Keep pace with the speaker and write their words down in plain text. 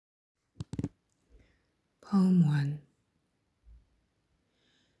Poem 1.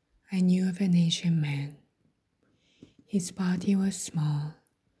 I knew of an Asian man. His body was small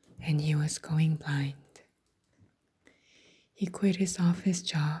and he was going blind. He quit his office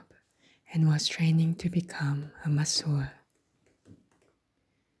job and was training to become a masseur,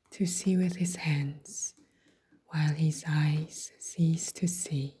 to see with his hands while his eyes ceased to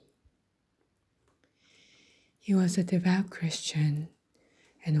see. He was a devout Christian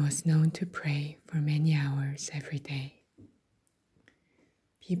and was known to pray for many hours every day.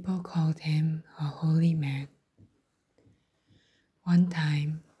 People called him a holy man. One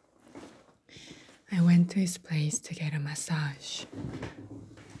time, I went to his place to get a massage.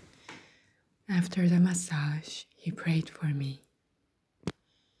 After the massage, he prayed for me.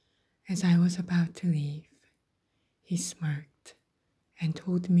 As I was about to leave, he smirked and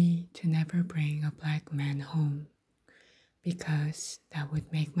told me to never bring a black man home because that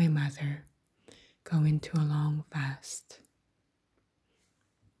would make my mother go into a long fast.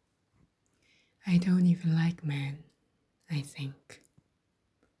 I don't even like men, I think,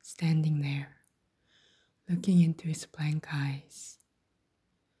 standing there, looking into his blank eyes.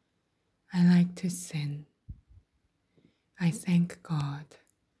 I like to sin. I thank God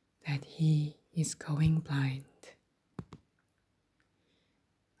that he is going blind.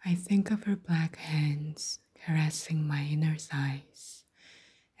 I think of her black hands caressing my inner thighs,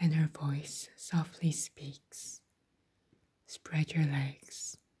 and her voice softly speaks, "Spread your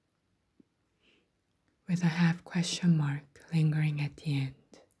legs," with a half question mark lingering at the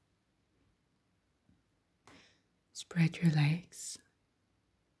end. Spread your legs.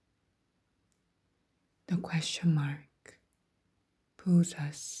 The question mark pulls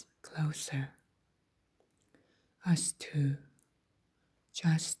us closer. Us two,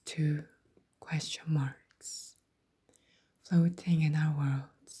 just two question marks, floating in our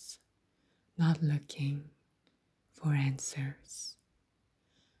worlds, not looking for answers,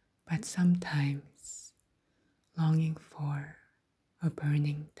 but sometimes longing for a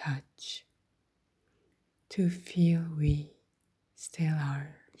burning touch, to feel we still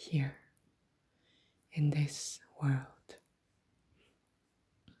are here in this world.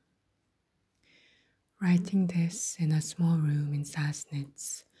 Writing this in a small room in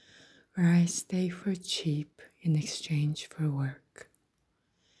Sassnitz, where I stay for cheap in exchange for work.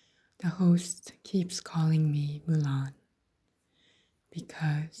 The host keeps calling me Mulan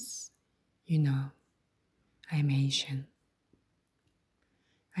because, you know, I'm Asian.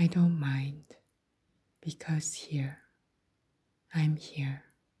 I don't mind because I'm here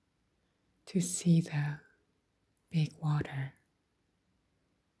to see the big water,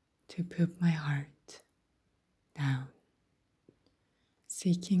 to put my heart down,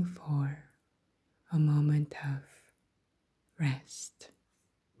 seeking for a moment of rest.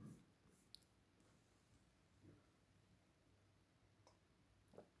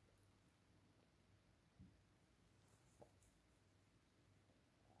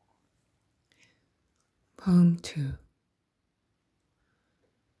 Poem 2.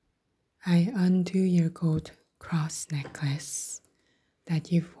 I undo your gold cross necklace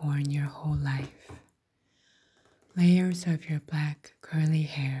that you've worn your whole life. Layers of your black curly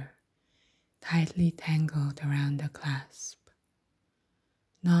hair tightly tangled around the clasp,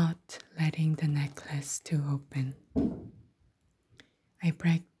 not letting the necklace to open. I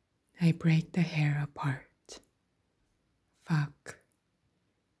break the hair apart. Fuck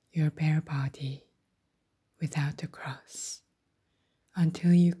your bare body without the cross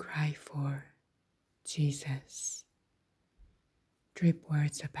until you cry for Jesus. Drip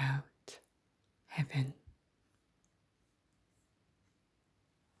words about heaven.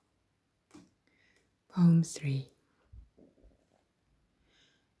 Poem 3.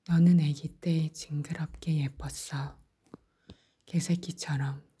 너는 아기 때 징그럽게 예뻤어.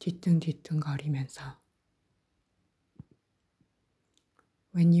 개새끼처럼 뒤뚱뒤뚱거리면서.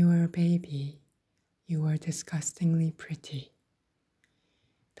 When you were a baby, you were disgustingly pretty,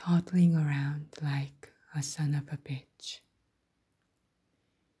 toddling around like a son of a bitch.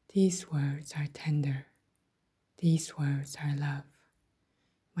 These words are tender. These words are love.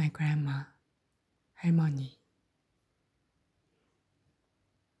 My grandma, 할머니.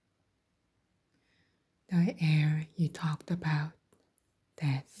 The air you talked about,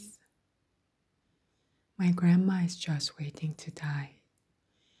 death. My grandma is just waiting to die.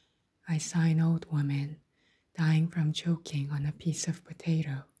 I saw an old woman dying from choking on a piece of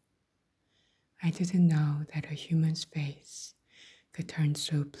potato. I didn't know that a human's face could turn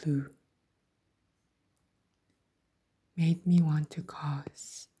so blue. Made me want to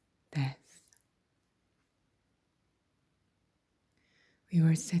cause death. We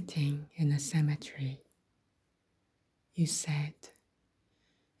were sitting in a cemetery, You said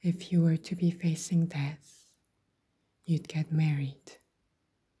if you were to be facing death, you'd get married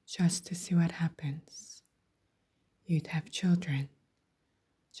just to see what happens. You'd have children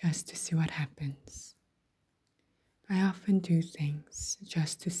just to see what happens. I often do things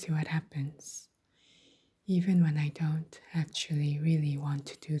just to see what happens, even when I don't actually really want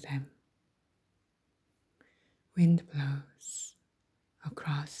to do them. Wind blows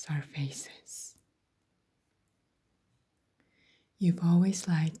across our faces. You've always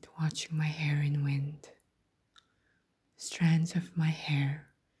liked watching my hair in wind. Strands of my hair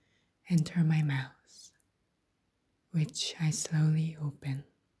enter my mouth, which I slowly open.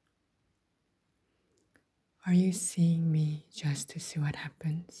 Are you seeing me just to see what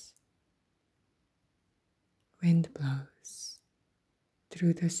happens? Wind blows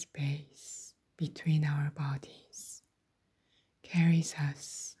through the space between our bodies, carries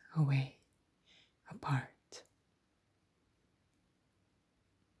us away, apart.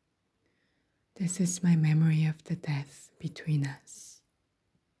 This is my memory of the death between us.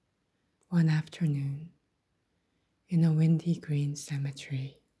 One afternoon, in a windy green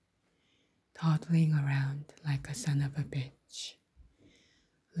cemetery, toddling around like a son of a bitch,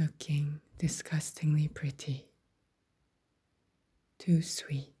 looking disgustingly pretty. Too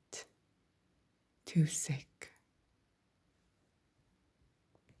sweet, too sick.